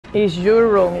It's your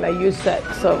room, like you said,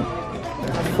 so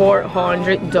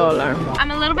 $400. I'm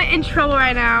a little bit in trouble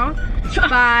right now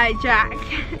by Jack.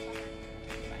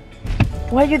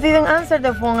 Why you didn't answer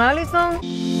the phone, Allison?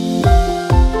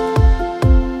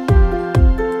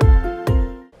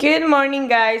 Good morning,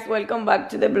 guys. Welcome back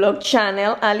to the vlog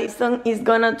channel. Allison is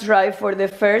gonna try for the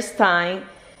first time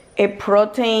a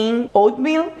protein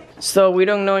oatmeal. So we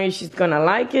don't know if she's gonna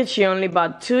like it. She only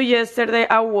bought 2 yesterday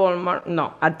at Walmart,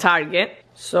 no, at Target.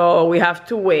 So we have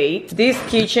to wait. This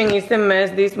kitchen is a mess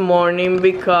this morning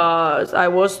because I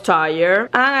was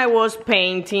tired and I was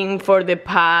painting for the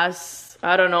past,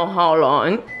 I don't know how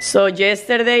long. So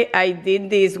yesterday I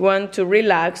did this one to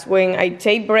relax. When I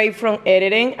take break from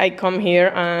editing, I come here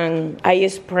and I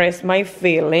express my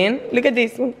feeling. Look at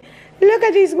this one. Look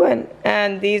at this one.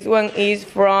 And this one is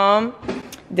from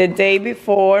the day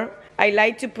before. I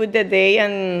like to put the day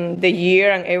and the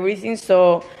year and everything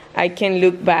so I can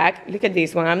look back. Look at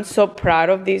this one. I'm so proud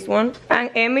of this one.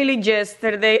 And Emily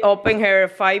yesterday opened her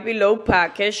Five Below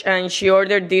package and she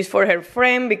ordered this for her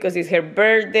friend because it's her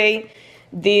birthday.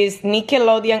 This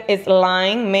Nickelodeon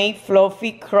slime made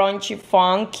fluffy, crunchy,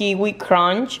 fun, kiwi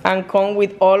crunch and come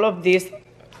with all of this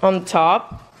on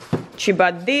top. She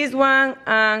bought this one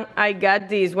and I got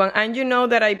this one. And you know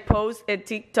that I post a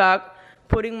TikTok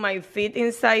putting my feet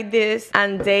inside this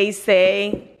and they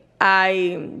say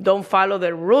I don't follow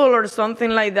the rule or something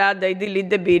like that. They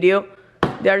delete the video.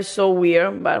 They're so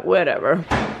weird, but whatever.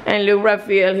 And look,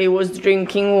 Raphael, he was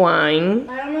drinking wine.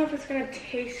 I don't know if it's gonna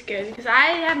taste good because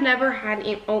I have never had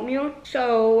oatmeal.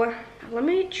 So let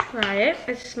me try it.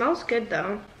 It smells good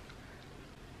though.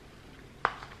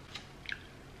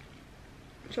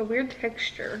 It's a weird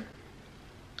texture.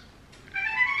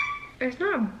 It's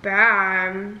not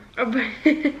bad, but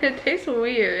it tastes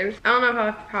weird. I don't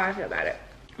know how I feel about it.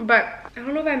 But I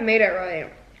don't know if I made it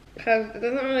right because it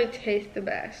doesn't really taste the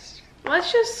best.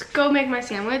 Let's just go make my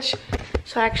sandwich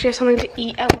so I actually have something to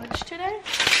eat at lunch today.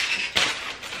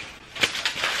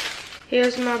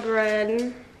 Here's my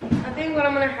bread. I think what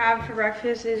I'm gonna have for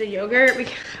breakfast is a yogurt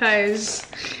because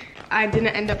I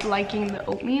didn't end up liking the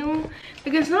oatmeal.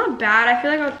 Because it's not bad. I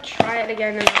feel like I'll try it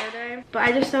again another day. But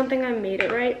I just don't think I made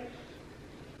it right.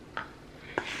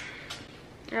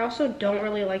 I also don't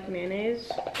really like mayonnaise.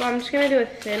 So I'm just gonna do a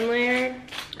thin layer.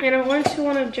 And I'm going to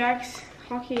one of Jack's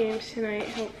hockey games tonight,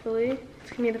 hopefully.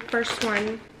 It's gonna be the first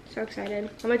one. So excited.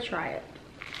 I'm gonna try it.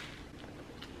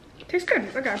 Tastes good,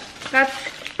 okay. That's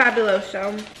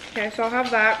fabuloso. Okay, so I'll have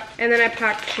that. And then I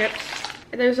packed chips.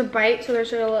 There's a bite, so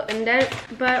there's a little indent.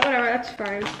 But whatever, that's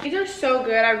fine. These are so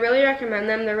good, I really recommend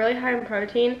them. They're really high in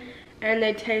protein and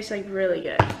they taste like really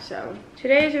good. So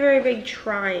today is a very big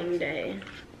trying day.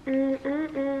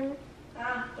 No,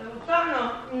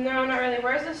 not really.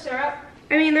 Where's the syrup?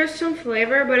 I mean, there's some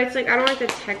flavor, but it's like, I don't like the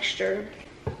texture.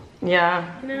 Yeah.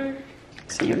 No.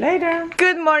 See you later.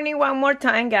 Good morning one more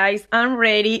time, guys. I'm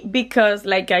ready because,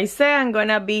 like I said, I'm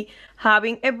gonna be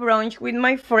having a brunch with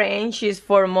my friend. She's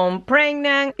 4 months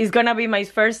pregnant. It's gonna be my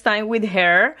first time with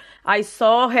her. I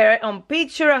saw her on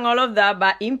picture and all of that,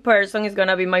 but in person it's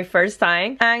gonna be my first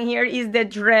time. And here is the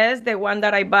dress, the one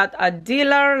that I bought at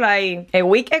dealer like a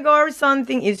week ago or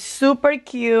something. It's super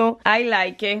cute. I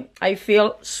like it. I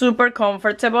feel super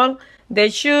comfortable. The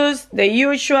shoes, the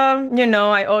usual, you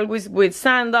know, I always with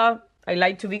sandal. I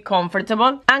like to be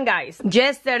comfortable. And guys,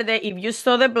 yesterday, if you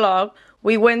saw the vlog,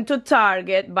 we went to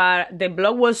Target, but the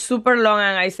vlog was super long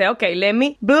and I said, okay, let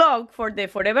me vlog for the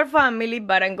Forever family,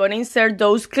 but I'm gonna insert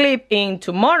those clips in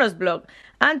tomorrow's vlog.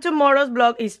 And tomorrow's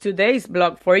vlog is today's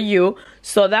vlog for you.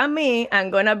 So that means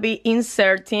I'm gonna be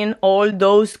inserting all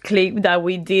those clips that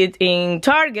we did in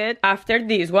Target after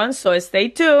this one. So stay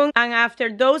tuned. And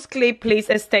after those clips,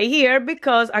 please stay here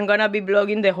because I'm gonna be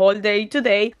vlogging the whole day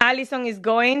today. Allison is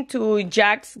going to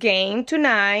Jack's game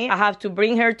tonight. I have to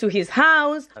bring her to his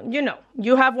house. You know,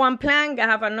 you have one plan, I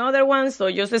have another one. So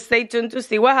just stay tuned to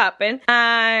see what happens.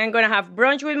 I'm gonna have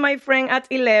brunch with my friend at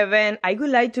 11. I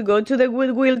would like to go to the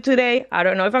Goodwill today. I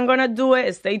don't know if I'm gonna do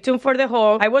it. Stay tuned for the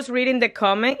haul. I was reading the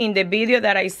comment in the video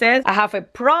that I said I have a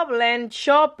problem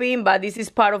shopping, but this is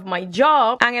part of my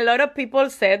job. And a lot of people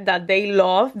said that they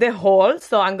love the haul,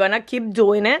 so I'm gonna keep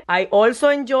doing it. I also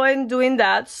enjoy doing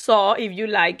that. So if you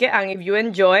like it and if you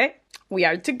enjoy it, we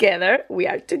are together. We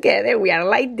are together. We are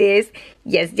like this.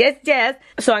 Yes, yes, yes.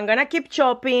 So I'm gonna keep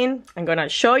shopping. I'm gonna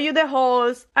show you the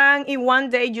hauls. And if one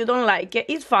day you don't like it,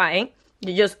 it's fine.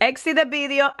 You just exit the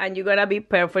video and you're gonna be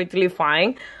perfectly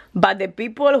fine. But the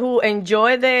people who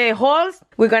enjoy the hauls,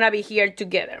 we're gonna be here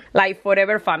together, like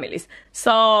forever families.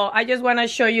 So I just wanna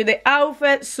show you the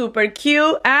outfit, super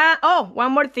cute. And oh,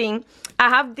 one more thing. I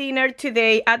have dinner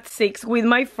today at 6 with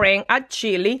my friend at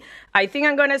Chile. I think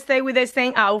I'm gonna stay with the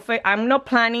same outfit. I'm not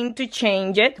planning to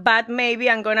change it, but maybe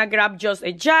I'm gonna grab just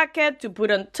a jacket to put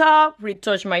on top,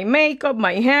 retouch my makeup,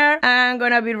 my hair, and I'm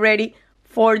gonna be ready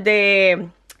for the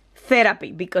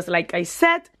therapy, because like I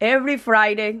said, every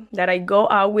Friday that I go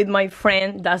out with my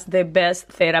friend, that's the best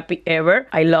therapy ever.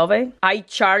 I love it. I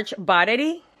charge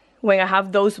battery when I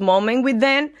have those moments with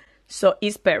them, so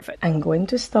it's perfect. I'm going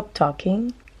to stop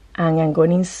talking and I'm going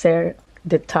to insert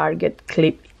the Target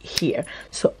clip here,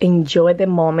 so enjoy the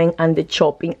moment and the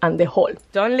shopping and the haul.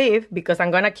 Don't leave, because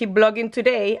I'm gonna keep vlogging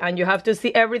today and you have to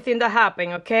see everything that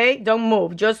happened. Okay, don't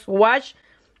move, just watch,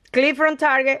 clip from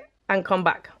Target and come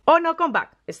back. Oh no, come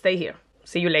back, stay here.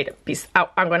 See you later. Peace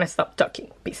out. I'm gonna stop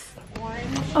talking. Peace.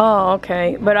 Oh,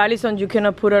 okay, but Allison, you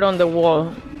cannot put it on the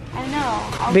wall. I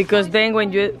know. Because then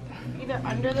when you either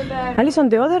under the bed. Allison,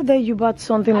 the other day you bought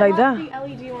something like that. I have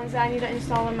the LED ones that I need to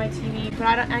install on my TV, but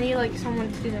I need like someone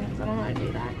to do them because I don't know how to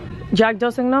do that. Jack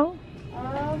doesn't know?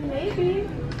 Maybe.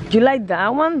 You like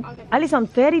that one? Okay. Allison,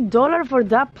 $30 for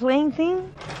that plain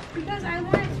thing? Because I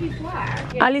want it to be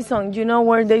black. Yeah. Allison, you know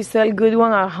where they sell good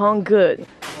one at Home Good?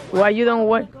 Why you don't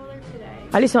want? Go there today.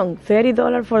 Allison,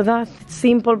 $30 for that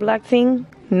simple black thing?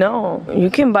 No, you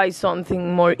can buy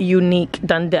something more unique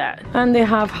than that. And they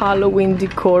have Halloween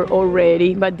decor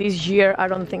already, but this year I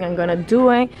don't think I'm gonna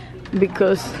do it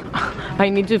because I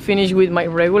need to finish with my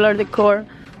regular decor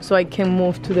so I can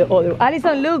move to the other.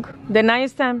 Allison, look, the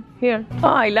nightstand here. Oh,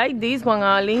 I like this one,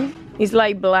 Ali. It's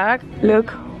like black.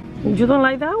 Look, you don't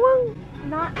like that one?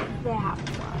 Not that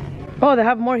one. Oh, they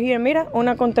have more here. Mira,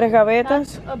 una con tres gavetas.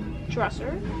 That's a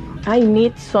dresser. I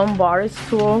need some bars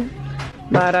too,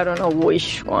 but I don't know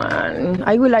which one.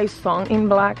 I would like some in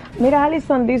black. Mira,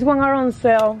 Allison, these one are on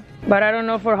sale, but I don't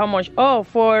know for how much. Oh,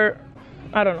 for,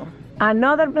 I don't know.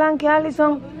 Another blanket,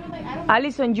 Allison.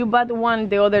 Allison, you bought one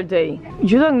the other day.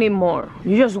 You don't need more.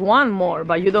 You just want more,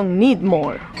 but you don't need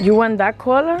more. You want that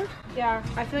color? Yeah,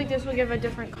 I feel like this will give a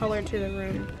different color to the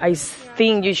room. I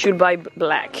think you should buy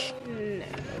black. No.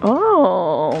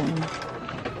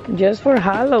 Oh, just for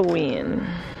Halloween.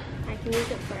 I can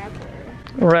use it forever.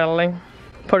 Really?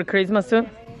 For Christmas too?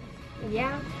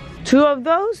 Yeah. Two of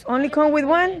those? Only come with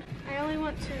one? I only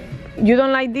want two. You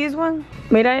don't like this one?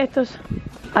 Mira estos.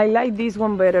 I like this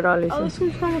one better, Allison. Oh, this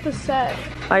one's come with a set.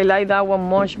 I like that one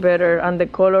much better, and the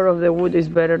color of the wood is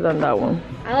better than that one.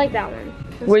 I like that one.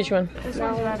 Which one? This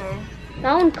one's better.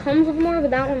 That one comes with more, but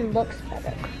that one looks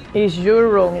better. It's your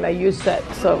room, like you said,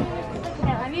 so.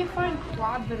 Yeah, I need to find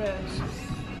cuadros.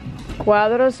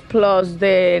 Cuadros plus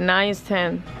the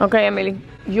nightstand. Okay, Emily.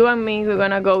 You and me, we're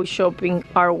gonna go shopping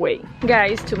our way.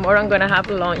 Guys, tomorrow I'm gonna have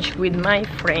lunch with my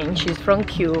friend. She's from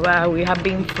Cuba. We have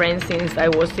been friends since I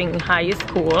was in high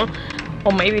school,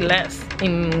 or maybe less,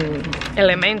 in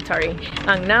elementary.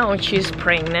 And now she's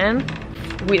pregnant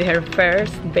with her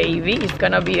first baby. It's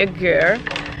gonna be a girl.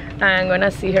 I'm gonna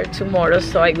see her tomorrow,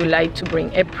 so I would like to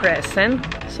bring a present.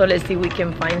 So let's see if we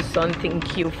can find something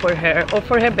cute for her or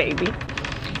for her baby.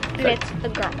 And it's a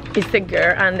girl. It's a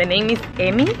girl, and the name is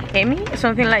Emmy,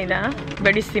 something like that.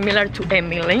 Very similar to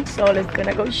Emily. So let's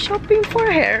gonna go shopping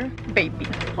for her baby.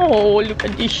 Oh, look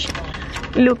at this.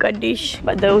 Look at this.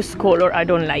 But those color I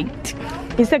don't like.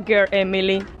 It's a girl,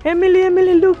 Emily.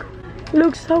 Emily, look.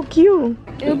 Looks so cute.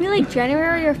 It'll be like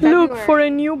January or February. Look, for a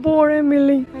newborn,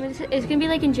 Emily. It's gonna be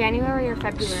like in January or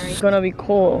February. It's gonna be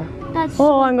cool. That's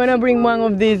Oh, I'm gonna bring one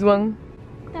of these one.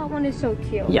 That one is so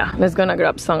cute. Yeah, let's gonna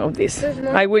grab some of this.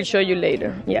 I will show you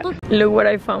later. Yeah. Look what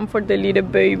I found for the little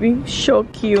baby. So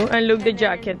cute. And look the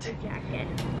jacket.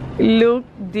 Look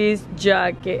this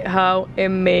jacket. How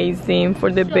amazing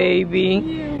for the baby.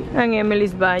 And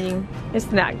Emily's buying a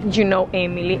snack. You know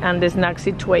Emily and the snack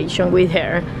situation with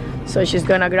her. So she's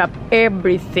gonna grab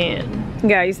everything.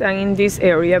 Guys, I'm in this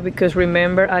area because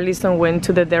remember Allison went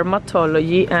to the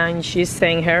dermatology and she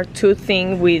sent her two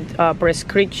things with a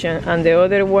prescription, and the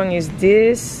other one is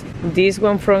this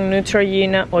one from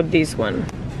Neutrogena, or this one,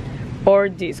 or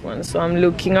this one. So I'm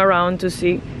looking around to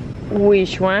see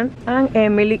which one. And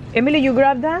Emily, you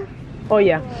grab that? Oh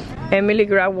yeah, Emily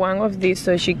grabbed one of these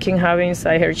so she can have it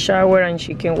inside her shower and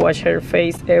she can wash her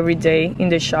face every day in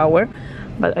the shower.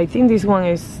 But I think this one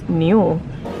is new.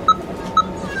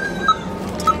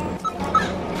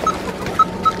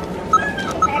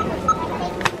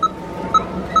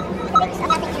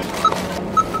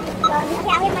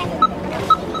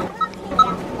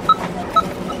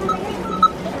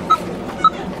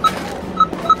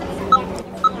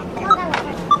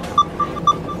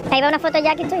 Ahí va una foto de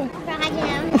Jackie tuya. How'd you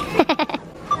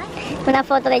know? Una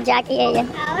foto de Jackie y ella.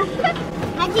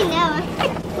 How'd you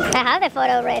know? I have the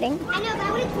photo already. I know, but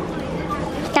I would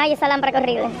have. Ay, esa lámpara es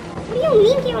horrible. What do you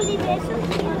mean you don't do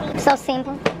this? So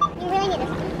simple. You really need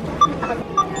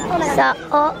this. So,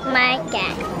 oh my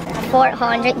god.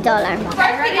 $400.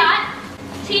 First we got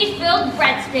cheese-filled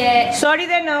breadsticks. Sorry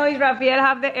the noise, Rafael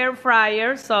have the air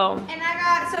fryer, so. And I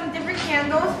got some different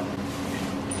candles.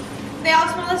 They all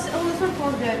smell this. Oh, this one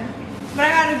smells good. But I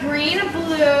got a green, a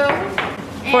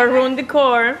blue. For and- room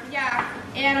decor. Yeah,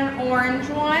 and an orange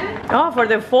one. Oh, for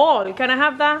the fall. Can I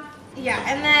have that? Yeah,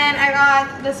 and then I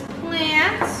got this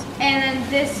plant, and then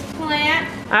this plant.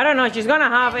 I don't know. She's gonna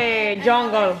have a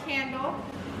jungle. Candle.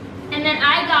 And then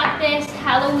I got this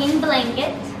Halloween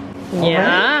blanket.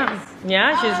 Yeah.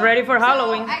 Yeah, she's ready for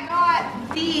Halloween. So I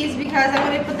got these because I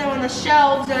want to put them on the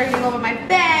shelves that are going to go on my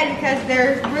bed because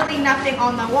there's really nothing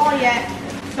on the wall yet.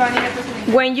 So I need to put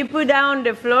something. When you put down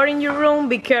the floor in your room,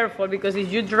 be careful because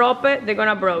if you drop it, they're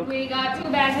gonna break. We got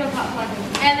 2 bags of popcorn.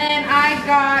 And then I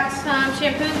got some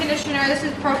shampoo and conditioner. This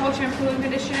is purple shampoo and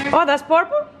conditioner. Oh, that's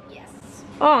purple? Yes.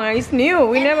 Oh, it's new.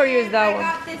 We And never then used that I one.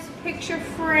 got this picture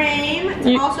frame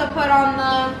to You- also put on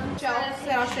the shelves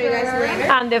that I'll show you guys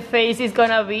later. And the face is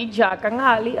gonna be Jack and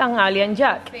Ali and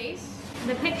Jack. Face.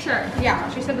 The picture. Yeah,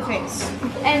 she said the face.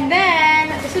 And then,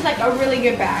 this is like a really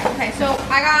good bag. Okay, so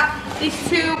I got these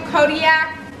 2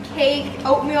 Kodiak cake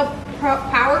oatmeal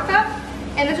power cup.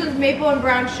 And this was maple and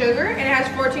brown sugar. And it has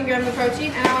 14 grams of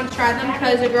protein. And I want to try them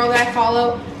because the girl that I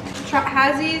follow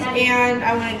has these. And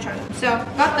I wanted to try them. So,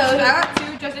 got those. I got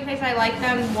 2 just in case I like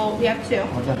them. Well, we have 2.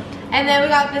 And then we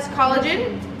got this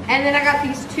collagen. And then I got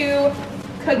these 2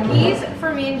 cookies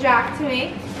for me and Jack to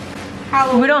make.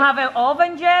 Halloween. We don't have an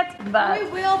oven yet, but We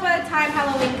will by the time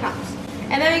Halloween comes.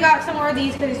 And then we got some more of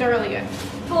these because these are really good.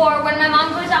 For when my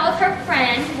mom goes out with her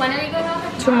friend. When are you going out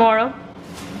with her? tomorrow.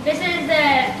 This is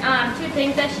the 2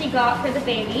 things that she got for the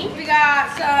baby. We got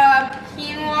some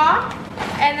quinoa,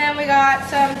 and then we got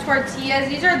some tortillas.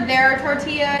 These are their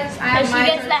tortillas. I And have she my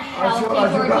gets the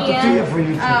tortillas. healthy tortilla. for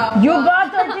you too. Oh, You well,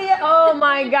 got tortilla? Oh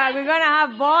my God, we're gonna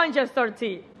have bunch of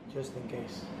tortilla. Just in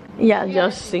case. Yeah,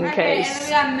 just in okay, and then case.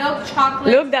 we got milk chocolate.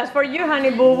 Look, that's for you,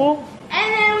 honey boo boo.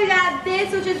 And then we got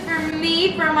this, which is for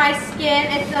me, for my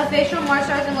skin. It's the facial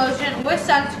moisturizing lotion with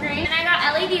sunscreen. And I got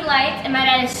LED lights, and my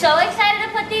dad is so excited to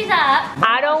put these up.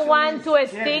 I don't want to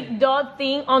stick that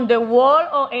thing on the wall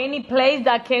or any place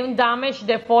that can damage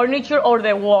the furniture or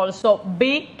the wall. So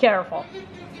be careful.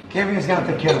 Kevin's got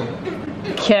the killer.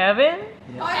 Kevin?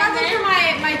 Oh, I got this for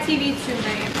my TV too,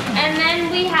 babe. And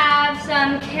then we have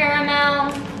some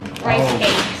caramel rice Oh.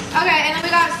 cakes. Okay, and then we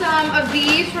got some of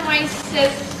these for my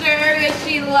sister because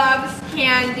she loves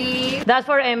candy. That's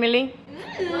for Emily.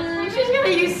 She's gonna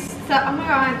use stuff. Oh my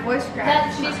god, my voice cracked.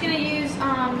 That's She's gonna use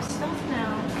stuff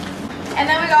now. And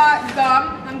then we got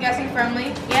gum. I'm guessing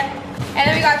friendly. Yep, And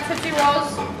then we got Tootsie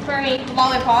Rolls, for me.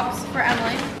 lollipops for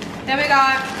Emily. Then we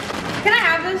got. Can I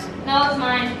have this? No, it's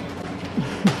mine.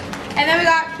 And then we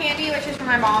got candy, which is for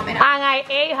my mom. And I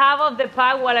ate half of the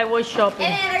pack while I was shopping.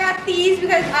 then I got these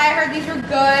because I heard these were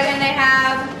good, and they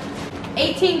have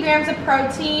 18 grams of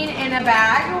protein in a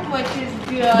bag, which is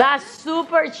good. That's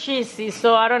super cheesy,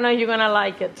 so I don't know if you're gonna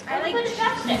like it. I like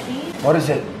cheesy. What is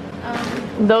it?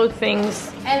 Those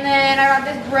things. And then I got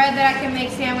this bread that I can make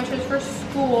sandwiches for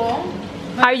school.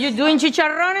 Are you doing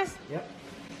chicharrones? Yep.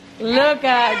 Look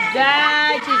at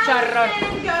that chicharrón.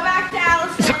 And go back to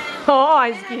Alice. Oh, I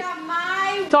And I see. got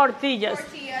my Tortillas.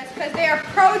 tortillas because they are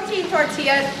protein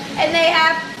tortillas and they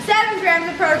have 7 grams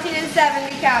of protein and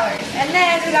 70 calories. And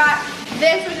then we got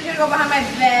this, which is gonna go behind my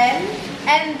bed.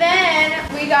 And then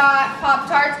we got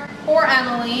Pop-Tarts for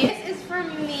Emily. This is for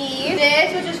me.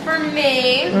 This, which is for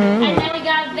me. And then we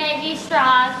got veggie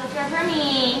straws, which are for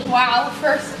me. Wow,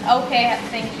 first okay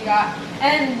thing she got.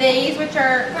 And these, which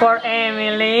are For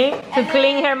Emily to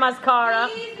clean her mascara.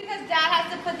 these, because Dad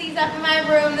has to put these up in my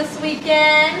room this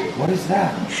weekend. What is that?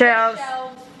 Shells.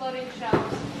 Shelves, floating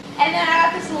shelves. And then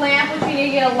I got this lamp, which we need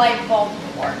to get a light bulb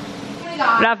for. We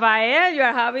got Rafael, you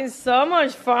are having so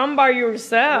much fun by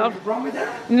yourself. What's wrong with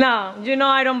that? No, you know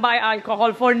I don't buy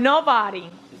alcohol for nobody.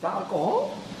 Is that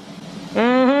alcohol?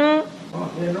 Mm-hmm.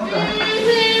 Oh, I didn't know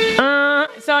that.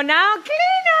 So now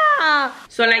clean up.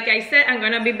 So like I said, I'm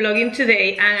gonna be vlogging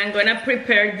today and I'm gonna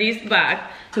prepare this bag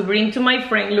to bring to my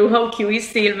friend. Look how cute is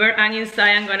silver, and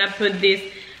inside I'm gonna put this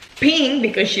pink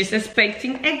because she's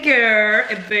expecting a girl,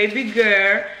 a baby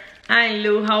girl. And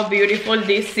look how beautiful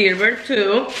this silver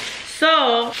too.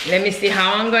 So let me see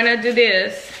how I'm gonna do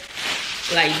this.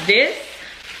 Like this,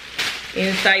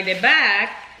 inside the bag.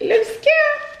 Looks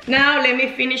cute. Now let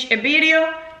me finish a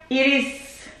video. It is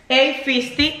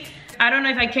 8:50. I don't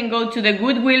know if I can go to the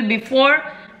Goodwill before,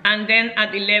 and then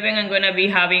at 11 I'm gonna be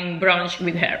having brunch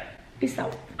with her. Peace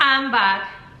out. I'm back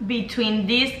between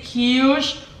these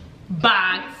huge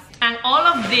bags and all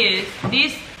of these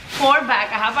 4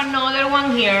 bags. I have another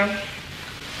one here.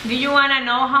 Do you wanna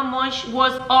know how much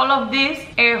was all of this?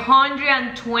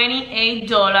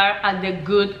 $128 at the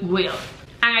Goodwill.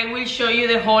 And I will show you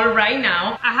the haul right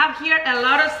now. I have here a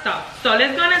lot of stuff. So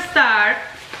let's gonna start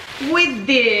with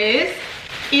this.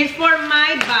 It's for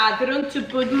my bathroom to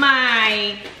put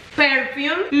my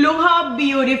perfume. Look how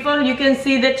beautiful. You can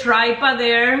see the tripod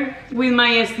there with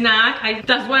my snack.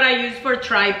 That's what I use for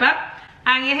tripod.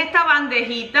 And es esta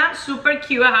bandejita, super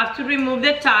cute. I have to remove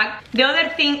the tag. The other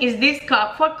thing is this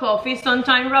cup for coffee.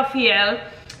 Sometimes Rafael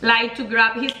like to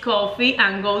grab his coffee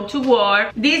and go to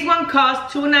work. This one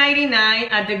costs $2.99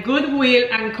 at the Goodwill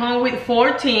and come with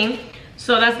 14.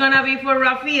 So that's gonna be for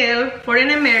Rafael for an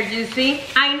emergency.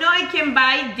 I know I can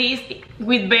buy this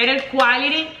with better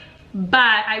quality,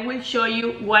 but I will show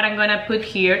you what I'm gonna put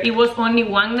here. It was only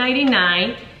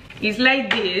 $1.99. It's like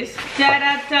this.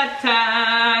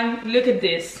 Ta-da-ta-ta. Look at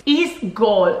this. It's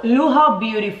gold. Look how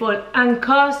beautiful. And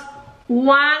costs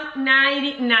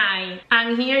 $1.99.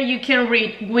 And here you can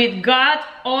read, with God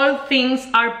all things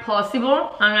are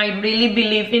possible. And I really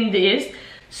believe in this.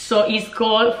 So it's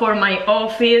called for my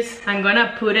office. I'm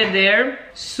gonna put it there.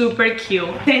 Super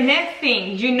cute. The next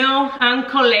thing, you know, I'm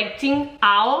collecting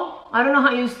owl. I don't know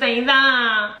how you say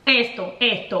that. Esto.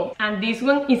 And this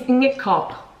one is in a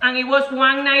cup. And it was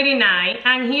 $1.99.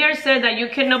 And here said that you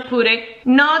cannot put it,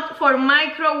 not for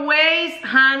microwaves,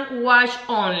 hand wash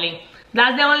only.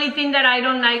 That's the only thing that I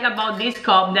don't like about this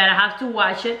cup, that I have to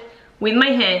wash it with my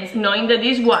hands, not in the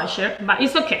dishwasher, but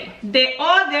it's okay. The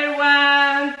other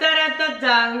one,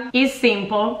 ta-da-ta-ta, is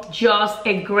simple, just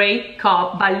a great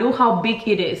cup, but look how big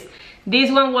it is. This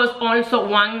one was also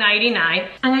 $1.99,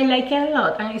 and I like it a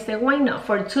lot, and I said, why not?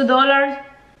 For $2,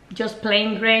 just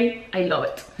plain gray, I love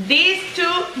it. These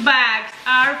 2 bags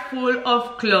are full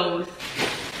of clothes.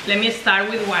 Let me start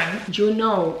with one. You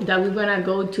know that we're gonna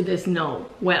go to the snow.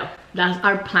 Well, that's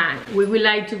our plan. We would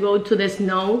like to go to the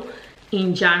snow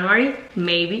in January,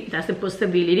 maybe, that's a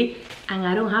possibility. And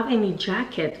I don't have any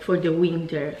jacket for the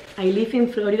winter. I live in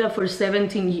Florida for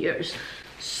 17 years.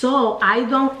 So I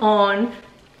don't own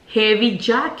heavy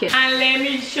jacket. And let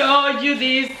me show you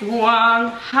this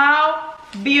one. How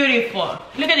beautiful.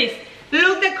 Look at this.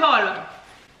 Look the color.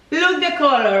 Look the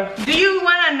color. Do you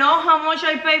wanna know how much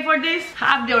I paid for this?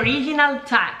 Have the original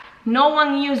tag. No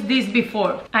one used this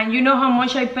before. And you know how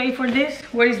much I paid for this?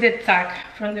 Where is the tag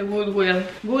from the Goodwill?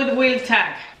 Goodwill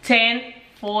tag.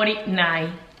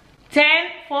 $10.49.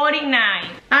 $10.49.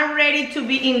 I'm ready to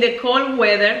be in the cold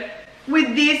weather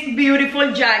with this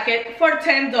beautiful jacket for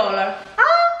 $10.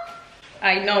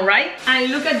 I know, right?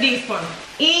 And look at this one,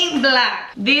 in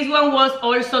black. This one was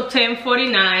also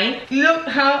 $10.49. Look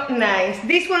how nice.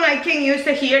 This one I can use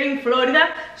it here in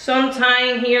Florida.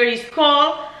 Sometimes here is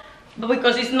cold, but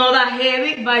because it's not that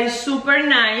heavy, but it's super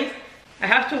nice. I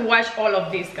have to wash all of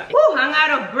this, guys. Woo, I'm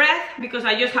out of breath because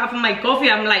I just have my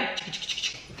coffee. I'm like,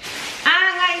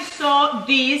 and I saw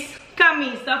this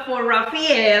camisa for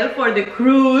Rafael for the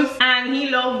cruise, and he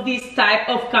loved this type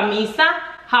of camisa.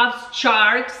 Have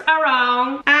sharks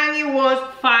around, and it was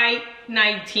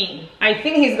 $5.19. I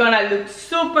think he's gonna look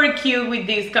super cute with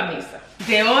this camisa.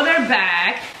 The other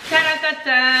bag,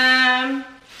 ta-da-ta-ta.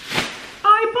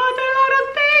 I bought a lot of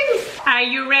things. Are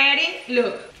you ready?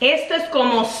 Look, esto es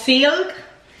como silk,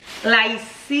 like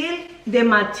silk. The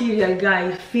material,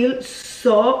 guys, feels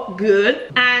so good.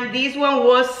 And this one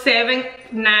was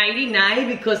 $7.99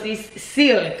 because it's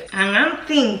silk. And I'm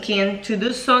thinking to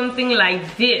do something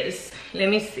like this. Let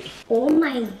me see. Oh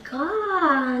my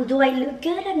God, do I look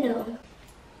good or no?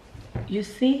 You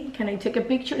see? Can I take a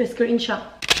picture? A screenshot.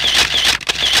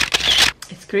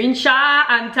 A screenshot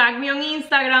and tag me on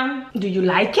Instagram. Do you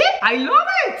like it? I love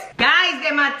it. Guys,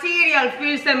 the material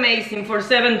feels amazing for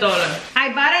 $7.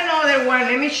 I bought another one.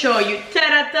 Let me show you.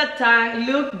 Ta-da-ta-ta.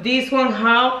 Look, this one,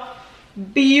 how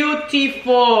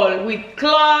beautiful. With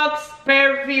clocks,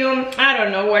 perfume. I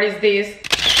don't know what is this.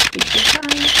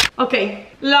 Okay,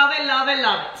 love it, love it,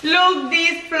 love it. Look,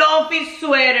 this fluffy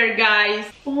sweater, guys.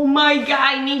 Oh my God,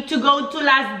 I need to go to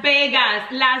Las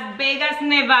Vegas,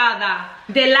 Nevada.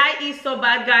 The light is so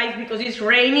bad, guys, because it's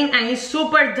raining and it's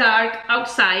super dark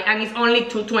outside and it's only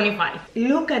 $2.25.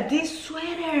 Look at this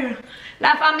sweater.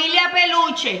 La Familia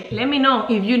Peluche. Let me know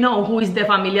if you know who is the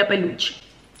Familia Peluche.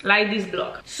 Like this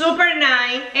blog. Super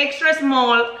nice, extra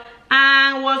small,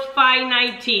 and was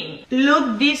 $5.19.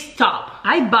 Look this top.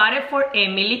 I bought it for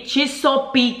Emily. She's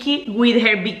so picky with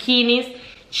her bikinis.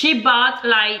 She bought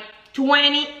like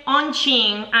 20 on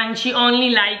Chin, and she only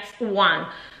likes 1.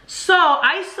 So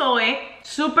I saw it,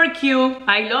 super cute.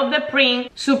 I love the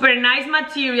print, super nice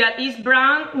material. It's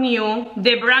brand new.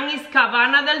 The brand is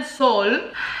Cabana del Sol.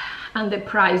 And the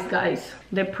price, guys,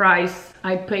 the price,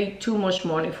 I paid too much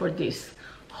money for this.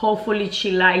 Hopefully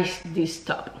she likes this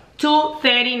top.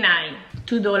 $2.39.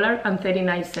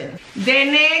 $2.39. The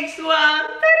next one,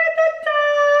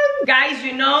 guys,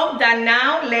 you know that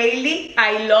now lately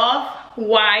I love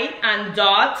white and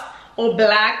dot or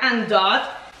black and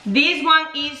dot. This one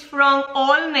is from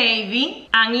Old Navy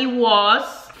and it was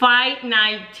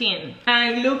 $5.19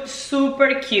 and it looks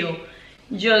super cute.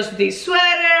 Just this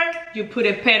sweater, you put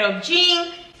a pair of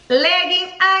jeans,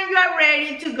 leggings, and you are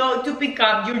ready to go to pick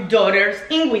up your daughters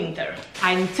in winter.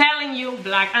 I'm telling you,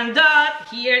 black and dot,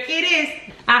 here it is.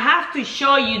 I have to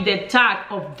show you the tag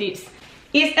of this.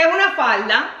 It's una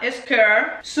falda, a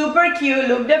skirt, super cute,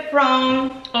 look the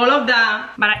front, all of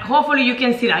that. But hopefully you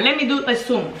can see that. Let me do a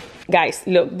zoom. Guys,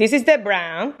 look, this is the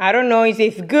brand. I don't know if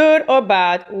it's good or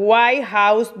bad. White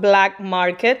House Black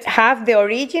Market. Have the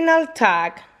original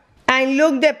tag. And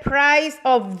look the price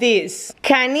of this.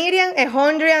 Canadian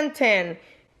 110.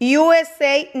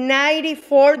 USA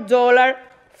 $94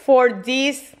 for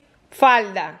this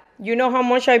falda. You know how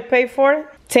much I paid for it?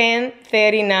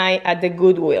 $10.39 at the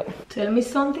Goodwill. Tell me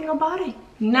something about it.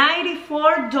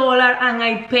 $94 and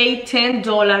I paid $10.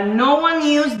 No one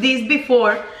used this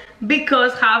before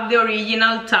because have the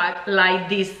original tag like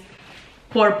this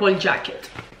purple jacket.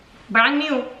 Brand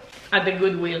new at the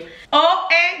Goodwill.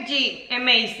 OMG,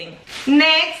 amazing.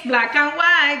 Next, black and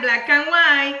white, black and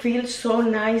white. Feels so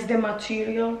nice, the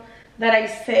material that I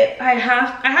said I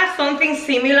have something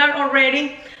similar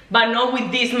already, but not with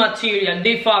this material,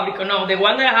 this fabric. No, the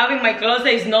one that I have in my closet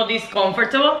is not this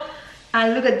comfortable.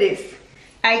 And look at this.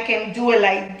 I can do it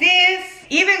like this.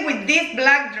 Even with this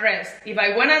black dress, if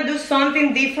I wanna do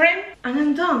something different, and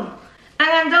I'm done. And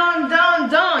I'm done.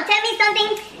 Tell me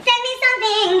something,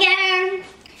 girl.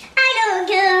 I look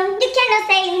good, you cannot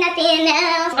say nothing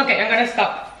else. Okay, I'm gonna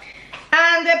stop.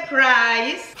 And the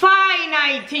price,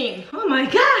 $5.19. Oh my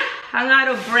God, I'm out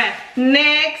of breath.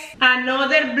 Next,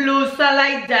 another blusa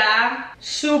like that.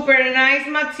 Super nice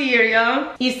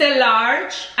material. It's a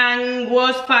large and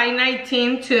was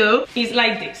 $5.19 too. It's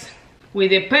like this.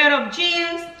 With a pair of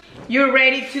jeans, you're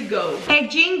ready to go. A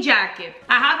jean jacket.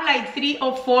 I have like 3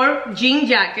 or 4 jean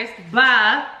jackets,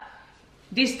 but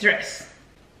this dress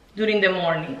during the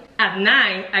morning. At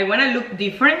night, I wanna look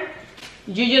different.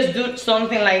 You just do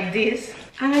something like this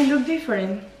and I look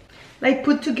different, like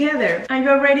put together, and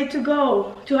you're ready to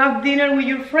go to have dinner with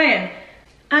your friend.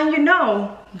 And you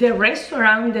know, the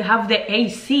restaurant, they have the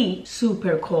AC,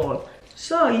 super cold.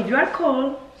 So if you are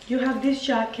cold, you have this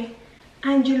jacket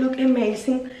and you look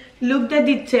amazing. Look the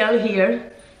detail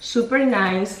here, super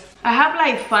nice. I have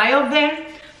like 5 of them,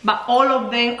 but all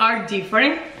of them are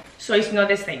different, so it's not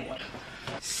the same one.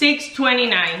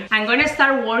 $6.29. I'm gonna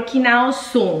start working out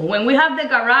soon. When we have the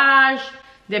garage,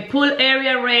 the pool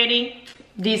area ready,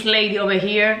 this lady over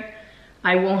here,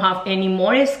 I won't have any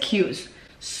more excuse.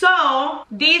 So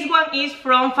this one is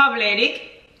from Fabletics.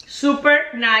 Super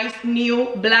nice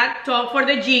new black top for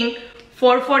the jean,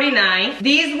 $4.49.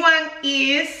 This one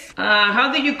is,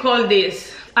 how do you call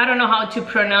this? I don't know how to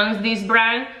pronounce this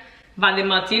brand, but the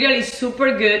material is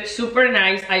super good, super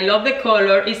nice. I love the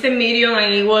color. It's a medium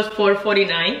and it was $4.49.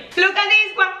 Look at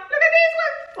this one, look at this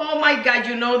one. Oh my God,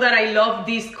 you know that I love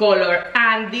this color.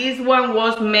 And this one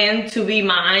was meant to be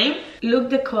mine. Look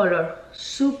the color,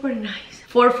 super nice.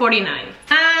 $4.49.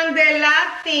 And the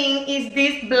last thing is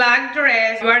this black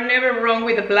dress. You are never wrong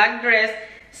with a black dress.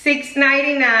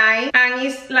 $6.99. And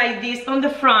it's like this on the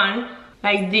front,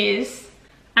 like this.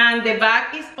 And the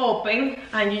back is open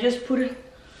and you just put it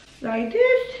like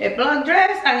this, a black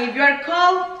dress, and if you are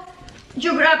cold,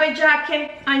 you grab a jacket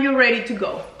and you're ready to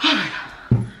go.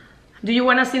 Do you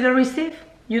want to see the receipt?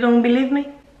 You don't believe me?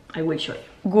 I will show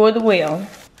you. Goodwill.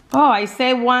 Oh, I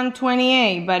said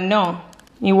 $128, but no,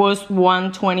 it was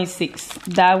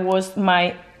 $126. That was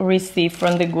my receipt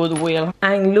from the Goodwill.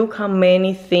 And look how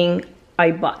many things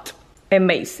I bought.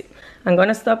 Amazing. I'm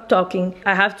gonna stop talking.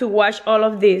 I have to wash all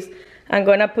of this. I'm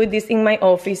gonna put this in my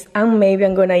office and maybe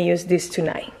I'm gonna use this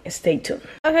tonight. Stay tuned.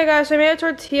 Okay guys, so I made a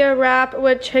tortilla wrap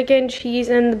with chicken, cheese,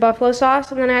 and the buffalo sauce,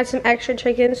 and then I had some extra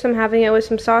chicken, so I'm having it with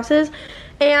some sauces.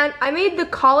 And I made the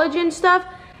collagen stuff,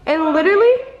 and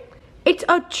literally, it's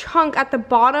a chunk at the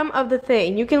bottom of the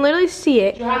thing. You can literally see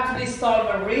it. You have to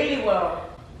dissolve it really well.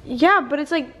 Yeah, but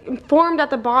it's like formed at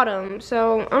the bottom,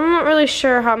 so I'm not really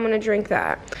sure how I'm gonna drink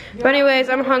that. But anyways,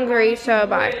 I'm hungry, so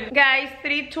bye. Guys,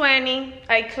 3:20.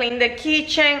 I clean the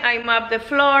kitchen, I mop the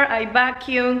floor, I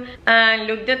vacuum, and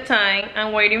look the time.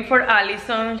 I'm waiting for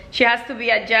Allison. She has to be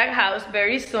at Jack's house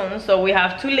very soon, so we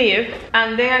have to leave.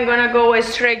 And then I'm gonna go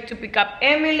straight to pick up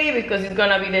Emily because it's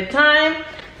gonna be the time,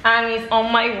 and it's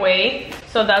on my way.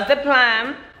 So that's the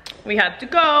plan. We have to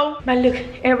go, but look,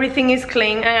 everything is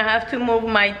clean, and I have to move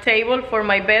my table for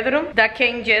my bedroom that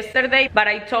came yesterday, but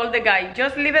I told the guy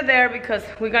just leave it there because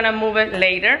we're gonna move it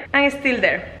later, and it's still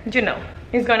there. You know,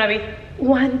 it's gonna be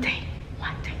one day.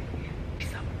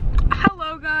 Peace out.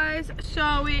 Hello guys,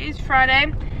 so it is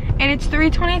Friday and it's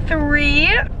 3:23.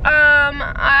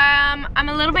 I'm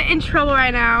a little bit in trouble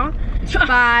right now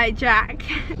by Jack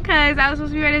because I was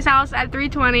supposed to be at his house at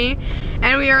 3:20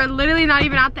 and we are literally not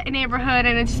even out the neighborhood,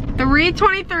 and it's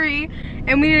 3:23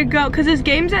 and we need to go because this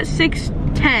game's at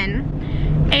 6:10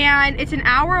 and it's an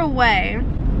hour away.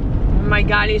 Oh my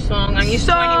God, it's on, and it's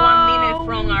 21 minutes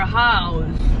from our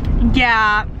house.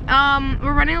 Yeah,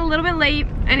 we're running a little bit late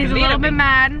and he's a little bit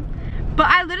mad, but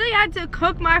I literally had to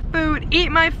cook my food,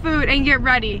 eat my food, and get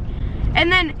ready.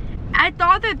 And then I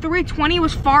thought that 3:20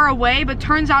 was far away, but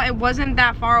turns out it wasn't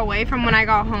that far away from when I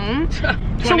got home.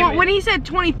 So when he said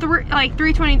 23, like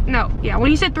 3:20, no, yeah, when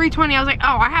he said 3:20, I was like,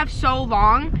 oh, I have so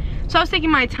long. So I was taking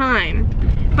my time.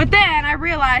 But then I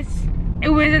realized it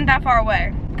wasn't that far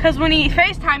away, because when he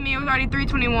FaceTimed me, it was already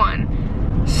 3:21.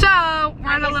 So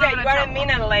we're in a little bit of trouble. You're a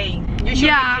minute late. You should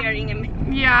be here in a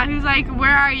minute. Yeah, he was like,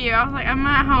 where are you? I was like, I'm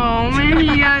at home. And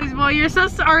he goes, well, you're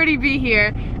supposed to already be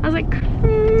here. I was like,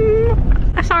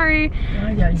 sorry.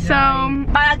 So,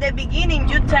 but at the beginning,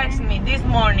 you text me this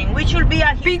morning, we should be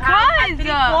at his house at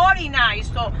 3:49.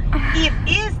 So if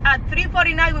it's at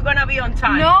 3:49, we're gonna be on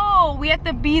time. No, we have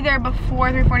to be there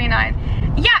before 3:49.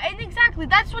 Yeah, and exactly,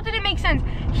 that's what didn't make sense.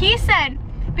 He said,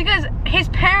 because his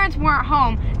parents weren't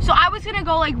home, so I was gonna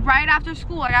go like right after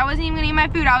school. Like I wasn't even gonna eat my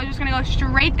food. I was just gonna go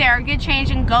straight there, get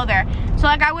changed, and go there. So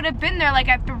like I would have been there like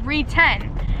at 3:10.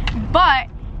 But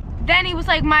then he was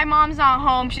like, my mom's not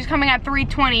home. She's coming at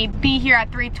 3:20. Be here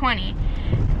at 3:20.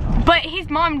 But his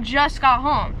mom just got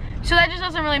home. So that just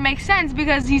doesn't really make sense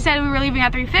because he said we were leaving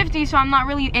at 3:50, so I'm not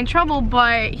really in trouble,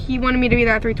 but he wanted me to be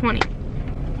there at 3:20.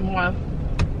 Well,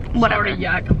 whatever. Sorry,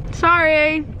 Jack.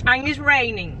 Sorry. And it's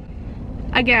raining.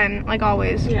 Again, like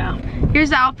always. Yeah. Here's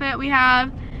the outfit. We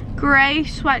have gray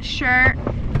sweatshirt,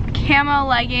 camo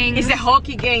leggings. It's a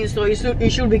hockey game, so it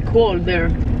should be cold there.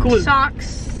 Cool.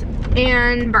 Socks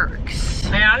and Birks.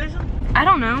 Hey, Allison? I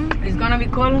don't know. It's gonna be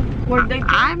cold where they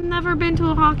I've never been to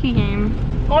a hockey game.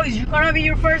 Oh, is it gonna be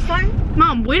your first time?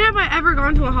 Mom, when have I ever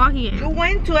gone to a hockey game? You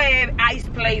went to an ice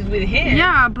place with him.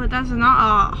 Yeah, but that's not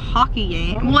a hockey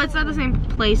game. Well, it's not the same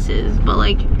places, but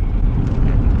like...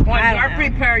 Well, you are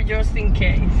prepared just in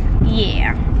case.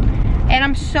 Yeah. And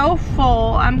I'm so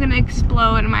full, I'm gonna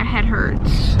explode and my head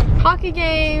hurts. Hockey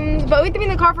games, but we have to be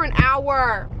in the car for an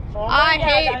hour. Oh I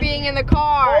hate being in the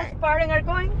car. Both parents are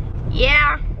going?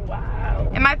 Yeah. Wow.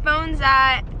 And my phone's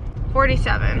at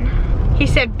 47. He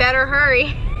said, better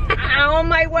hurry. On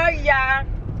my way, yeah.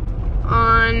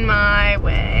 On my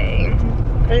way.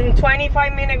 In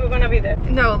 25 minutes, we're gonna be there.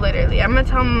 No, literally. I'm gonna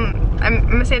tell him, I'm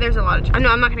gonna say there's a lot of, no,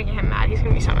 I'm not gonna get him mad. He's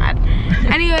gonna be so mad.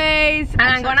 Anyways. And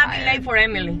I'm gonna be late for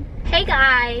Emily. Hey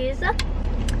guys.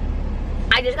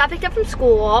 I just got picked up from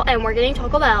school and we're getting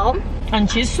Taco Bell. And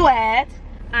she's sweat.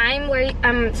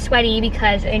 I'm sweaty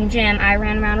because in gym I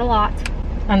ran around a lot.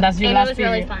 And that's your last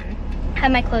period. And it was really fun. I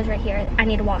have my clothes right here. I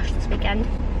need to wash this weekend.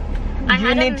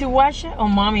 You need to wash it or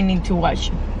mommy need to wash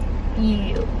it?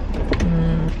 You.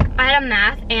 I had a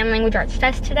math and language arts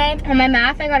test today. On my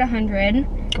math I got 100.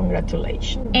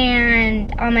 Congratulations.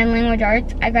 And on my language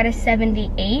arts I got a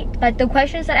 78. But the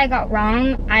questions that I got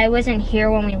wrong, I wasn't here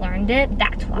when we learned it.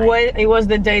 That's why. Well, it was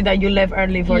the day that you left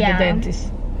early for the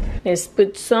dentist. Let's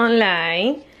put some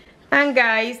light. And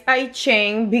guys, I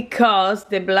changed because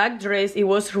the black dress, it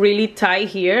was really tight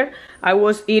here. I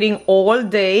was eating all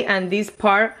day and this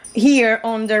part here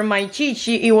under my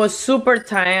chichi, it was super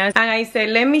tight. And I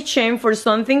said, let me change for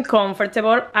something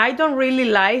comfortable. I don't really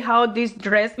like how this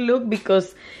dress look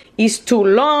because it's too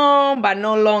long, but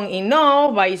not long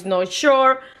enough, but it's not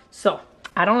short. So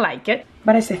I don't like it.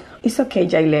 But I said, it's okay,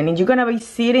 Jaileni. You're gonna be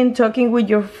sitting, talking with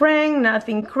your friend,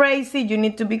 nothing crazy. You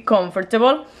need to be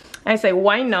comfortable. I said,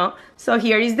 why not? So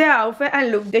here is the outfit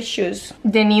and look the shoes.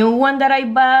 The new one that I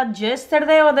bought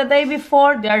yesterday or the day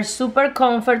before, they are super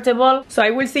comfortable. So I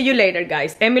will see you later,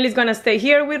 guys. Emily's gonna stay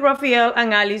here with Rafael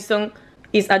and Allison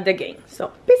is at the game.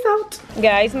 So peace out.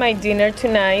 Guys, my dinner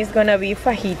tonight is gonna be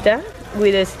fajita.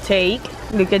 with a steak.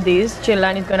 Look at this.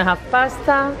 Jelani's gonna have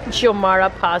pasta, Xiomara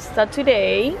pasta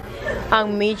today,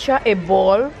 and Misha a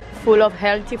bowl full of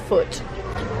healthy food.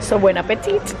 So buen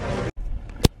appetit.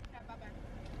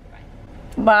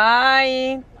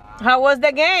 Bye. How was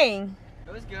the game?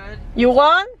 It was good. You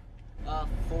won?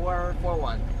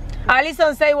 4-1.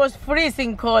 Allison said it was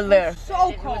freezing cold there. So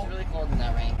It was really cold in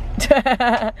that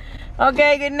rain.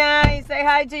 Okay, good night. Say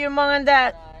hi to your mom and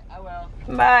dad. I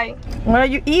will. Bye. What are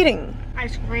you eating?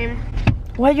 Ice cream.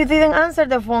 Why you didn't answer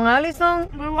the phone, Allison?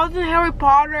 It wasn't Harry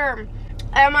Potter.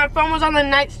 And my phone was on the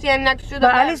nightstand next to the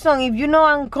But bed. Allison, if you know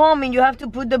I'm coming, you have to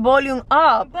put the volume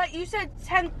up. But you said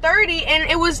 10:30 and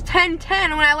it was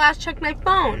 10:10 when I last checked my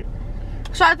phone.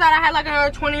 So I thought I had like another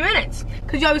 20 minutes.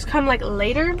 Cause you always come like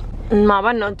later. No,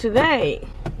 but not today.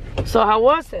 So how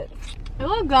was it? It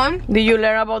looked good. Did you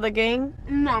learn about the game?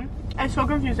 No, it's so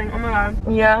confusing. Oh my god.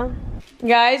 Yeah.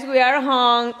 Guys, we are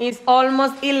home. It's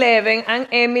almost 11 and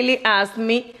Emily asked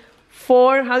me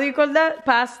for, how do you call that?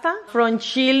 Pasta from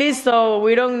Chile. So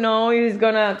we don't know if it's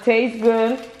gonna taste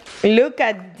good. Look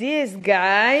at this,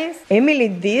 guys. Emily,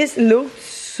 this looks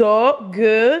so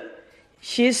good.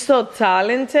 She's so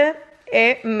talented.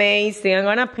 Amazing. I'm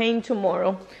gonna paint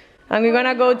tomorrow. And we're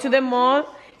gonna go to the mall.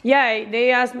 Yeah,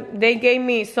 they gave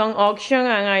me some auction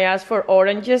and I asked for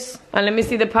oranges. And let me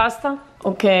see the pasta.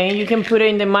 Okay, you can put it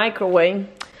in the microwave.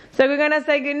 So we're gonna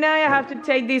say goodnight. I have to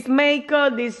take this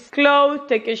makeup, this clothes,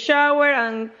 take a shower,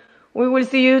 and we will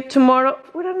see you tomorrow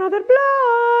with another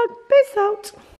vlog. Peace out.